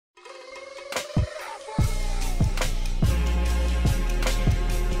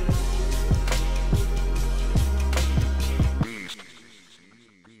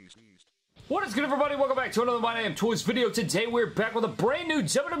welcome back to another My Damn Toys video. Today we're back with a brand new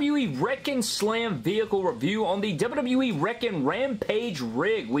WWE Wrekkin Slam vehicle review on the WWE Wrekkin Rampage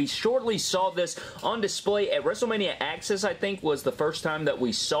rig. We shortly saw this on display at WrestleMania Access, I think was the first time that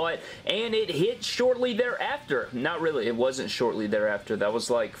we saw it, and it hit shortly thereafter. Not really, it wasn't shortly thereafter. That was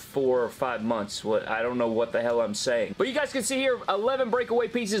like 4 or 5 months. I don't know what the hell I'm saying. But you guys can see here, 11 breakaway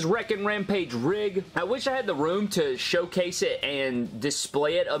pieces Wrekkin Rampage rig. I wish I had the room to showcase it and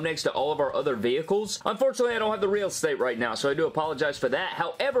display it up next to all of our other vehicles. Unfortunately, I don't have the real estate right now, so I do apologize for that.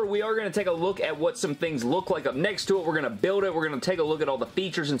 However, we are going to take a look at what some things look like up next to it. We're going to build it. We're going to take a look at all the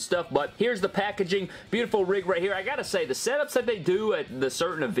features and stuff, but here's the packaging. Beautiful rig right here. I gotta say, the setups that they do at the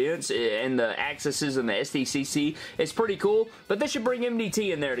certain events and the accesses and the SDCC is pretty cool, but they should bring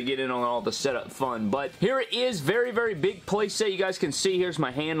MDT in there to get in on all the setup fun. But here it is. Very, very big playset. You guys can see, here's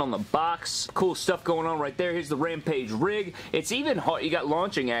my hand on the box. Cool stuff going on right there. Here's the Rampage rig. It's even hard. You got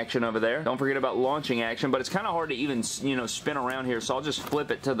launching action over there. Don't forget about launching action, but it's kind of hard to even, you know, spin around here, so I'll just flip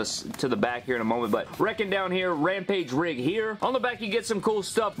it to the back here in a moment. But Wrekkin down here, Rampage rig here. On the back, you get some cool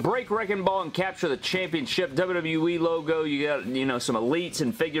stuff. Break Wrecking Ball and capture the championship. WWE logo. You got, you know, some elites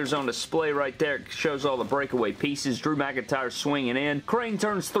and figures on display right there. It shows all the breakaway pieces. Drew McIntyre swinging in. Crane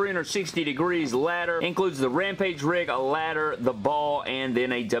turns 360 degrees. Ladder. Includes the Rampage rig, a ladder, the ball, and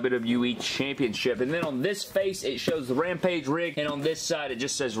then a WWE championship. And then on this face, it shows the Rampage rig, and on this side, it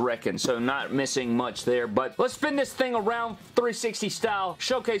just says Wrekkin. So not missing much there, but let's spin this thing around 360 style,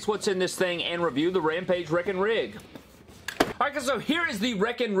 showcase what's in this thing, and review the Rampage Wrekkin rig. Alright guys, so here is the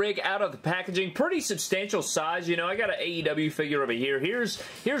Wrekkin rig out of the packaging. Pretty substantial size, you know. I got an AEW figure over here. Here's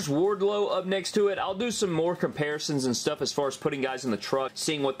Wardlow up next to it. I'll do some more comparisons and stuff as far as putting guys in the truck,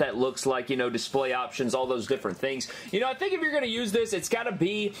 seeing what that looks like, you know, display options, all those different things. You know, I think if you're going to use this, it's got to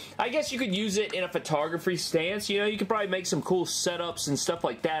be, I guess you could use it in a photography stance. You know, you could probably make some cool setups and stuff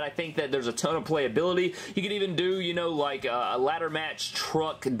like that. I think that there's a ton of playability. You could even do, you know, like a ladder match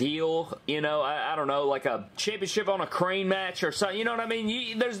truck deal, you know, I don't know, like a championship on a crane match or something, you know what I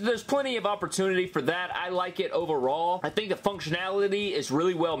mean? There's plenty of opportunity for that. I like it overall. I think the functionality is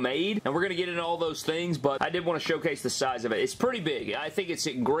really well made, and we're going to get into all those things, but I did want to showcase the size of it. It's pretty big. I think it's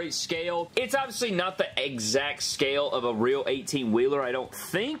in great scale. It's obviously not the exact scale of a real 18-wheeler, I don't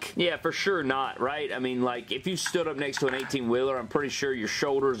think. Yeah, for sure not, right? I mean, like, if you stood up next to an 18-wheeler, I'm pretty sure your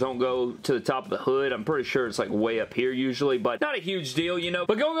shoulders don't go to the top of the hood. I'm pretty sure it's like way up here usually, but not a huge deal, you know?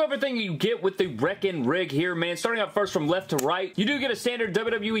 But going over everything you get with the Wrekkin rig here, man, starting out first from left to right, you do get a standard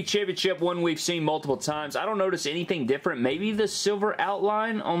WWE Championship, one we've seen multiple times. I don't notice anything different. Maybe the silver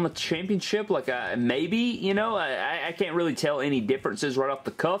outline on the championship, like maybe, you know, I can't really tell any differences right off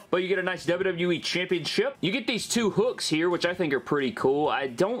the cuff, but you get a nice WWE Championship. You get these two hooks here, which I think are pretty cool. I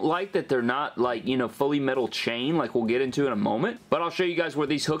don't like that they're not, like, you know, fully metal chain, like we'll get into in a moment, but I'll show you guys where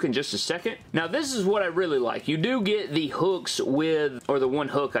these hook in just a second. Now, this is what I really like. You do get the hooks with, or the one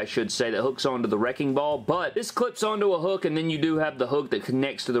hook, I should say, that hooks onto the wrecking ball, but this clips onto a hook, and then you do have the hook that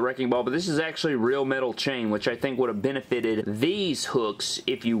connects to the wrecking ball, but this is actually real metal chain, which I think would have benefited these hooks,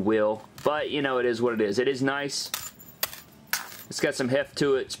 if you will, but, you know, it is what it is. It is nice. It's got some heft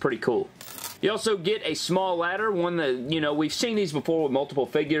to it. It's pretty cool. You also get a small ladder, one that, you know, we've seen these before with multiple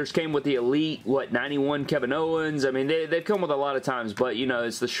figures. Came with the Elite, what, 91 Kevin Owens. I mean, they've come with a lot of times, but, you know,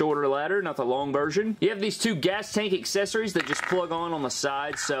 it's the shorter ladder, not the long version. You have these two gas tank accessories that just plug on the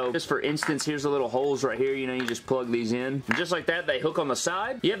side. So, just for instance, here's the little holes right here. You know, you just plug these in. And just like that, they hook on the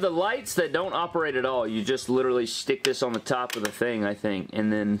side. You have the lights that don't operate at all. You just literally stick this on the top of the thing, I think.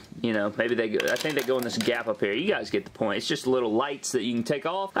 And then, you know, maybe they go, I think they go in this gap up here. You guys get the point. It's just little lights that you can take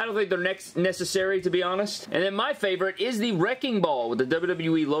off. I don't think they're necessary, to be honest. And then my favorite is the wrecking ball with the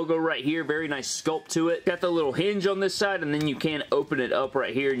WWE logo right here. Very nice sculpt to it. Got the little hinge on this side, and then you can open it up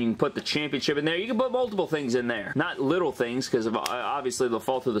right here, and you can put the championship in there. You can put multiple things in there. Not little things, because obviously they'll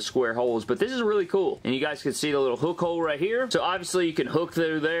fall through the square holes, but this is really cool. And you guys can see the little hook hole right here. So obviously you can hook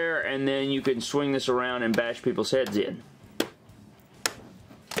through there, and then you can swing this around and bash people's heads in.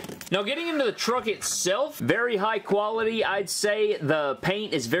 Now, getting into the truck itself, very high quality. I'd say the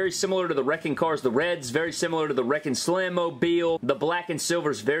paint is very similar to the Wrekkin cars. The red's very similar to the Wrekkin Slam Mobile. The black and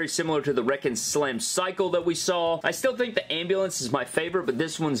silver is very similar to the Wrekkin Slam Cycle that we saw. I still think the ambulance is my favorite, but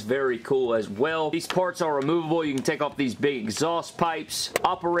this one's very cool as well. These parts are removable. You can take off these big exhaust pipes,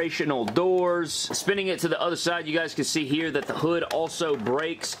 operational doors. Spinning it to the other side, you guys can see here that the hood also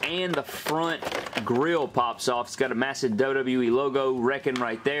breaks and the front grille pops off. It's got a massive WWE logo, Wrekkin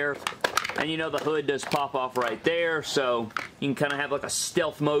right there. And you know the hood does pop off right there, so you can kind of have like a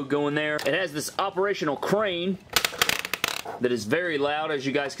stealth mode going there. It has this operational crane that is very loud, as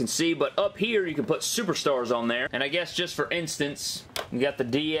you guys can see, but up here you can put superstars on there. And I guess just for instance, We got the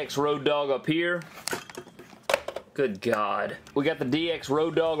DX Road Dogg up here. Good God. We got the DX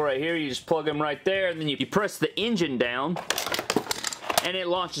Road Dogg right here. You just plug him right there, and then you press the engine down, and it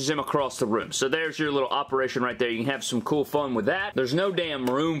launches him across the room. So there's your little operation right there. You can have some cool fun with that. There's no damn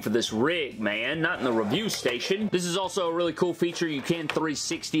room for this rig, man. Not in the review station. This is also a really cool feature. You can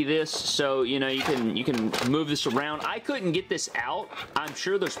 360 this, so you know you can move this around. I couldn't get this out. I'm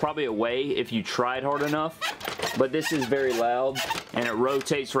sure there's probably a way if you tried hard enough, but this is very loud, and it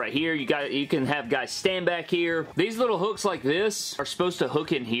rotates right here. You can have guys stand back here. These little hooks like this are supposed to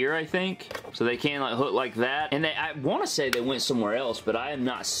hook in here, I think, so they can like hook like that. And I want to say they went somewhere else, but I am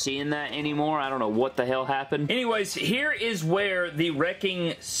not seeing that anymore. I don't know what the hell happened. Anyways, here is where the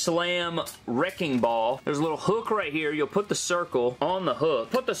Wrekking Slam wrecking ball, there's a little hook right here. You'll put the circle on the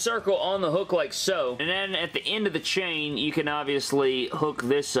hook. Put the circle on the hook like so, and then at the end of the chain, you can obviously hook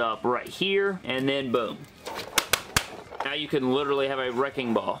this up right here, and then boom. Now you can literally have a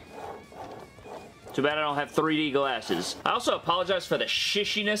wrecking ball. Too bad I don't have 3D glasses. I also apologize for the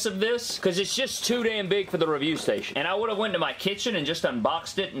shishiness of this, because it's just too damn big for the review station. And I would have went to my kitchen and just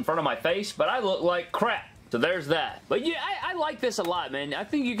unboxed it in front of my face, but I look like crap. So there's that. But yeah, I like this a lot, man. I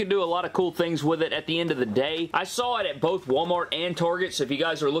think you can do a lot of cool things with it at the end of the day. I saw it at both Walmart and Target, so if you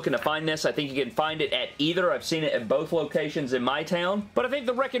guys are looking to find this, I think you can find it at either. I've seen it at both locations in my town. But I think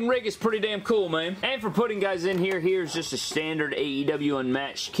the Wrekkin' Rig is pretty damn cool, man. And for putting guys in here, here's just a standard AEW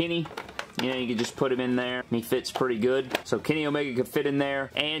Unmatched Kenny. You know, you can just put him in there, and he fits pretty good. So Kenny Omega could fit in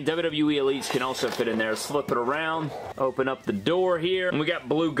there, and WWE Elites can also fit in there. Let's flip it around, open up the door here, and we got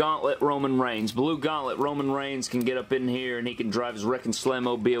Blue Gauntlet Roman Reigns. Blue Gauntlet Roman Reigns can get up in here, and he can drive his Wrekkin'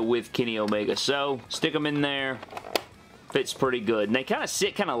 Slam-mobile with Kenny Omega. So, stick him in there. Fits pretty good. And they kind of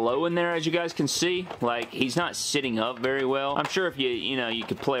sit kind of low in there, as you guys can see. Like, he's not sitting up very well. I'm sure if you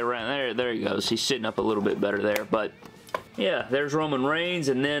could play around. There he goes. He's sitting up a little bit better there, but yeah, there's Roman Reigns.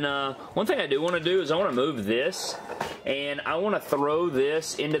 And then one thing I do want to do is I want to move this, and I want to throw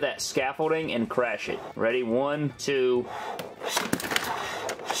this into that scaffolding and crash it. Ready? 1, 2.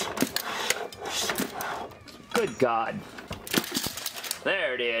 Good God.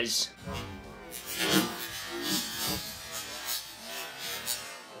 There it is.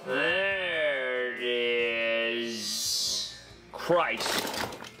 There it is. Christ.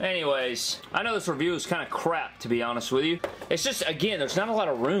 Anyways, I know this review is kind of crap, to be honest with you. It's just, again, there's not a lot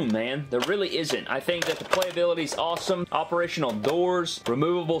of room, man. There really isn't. I think that the playability is awesome. Operational doors,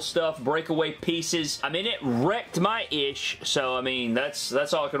 removable stuff, breakaway pieces. I mean, it wrecked my ish, so, I mean, that's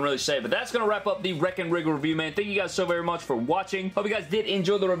all I can really say. But that's going to wrap up the Wrekkin' Rig review, man. Thank you guys so very much for watching. Hope you guys did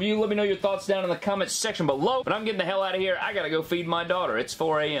enjoy the review. Let me know your thoughts down in the comments section below. But I'm getting the hell out of here. I got to go feed my daughter. It's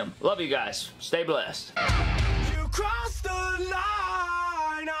 4 a.m. Love you guys. Stay blessed. You crossed the line.